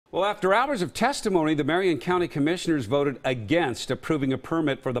Well, after hours of testimony, the Marion County Commissioners voted against approving a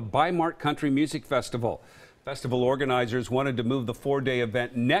permit for the Bi-Mart Country Music Festival. Festival organizers wanted to move the four-day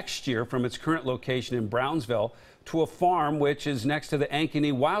event next year from its current location in Brownsville to a farm which is next to the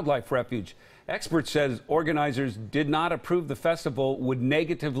Ankeny Wildlife Refuge. Experts said organizers did not approve the festival would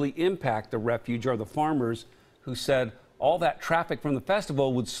negatively impact the refuge or the farmers, who said all that traffic from the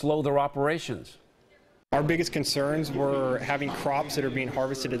festival would slow their operations. Our biggest concerns were having crops that are being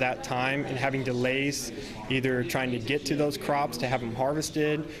harvested at that time and having delays either trying to get to those crops to have them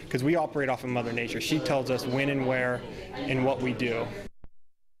harvested, because we operate off of Mother Nature. She tells us when and where and what we do.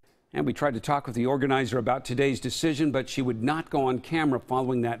 And we tried to talk with the organizer about today's decision, but she would not go on camera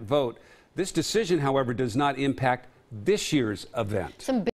following that vote. This decision, however, does not impact this year's event.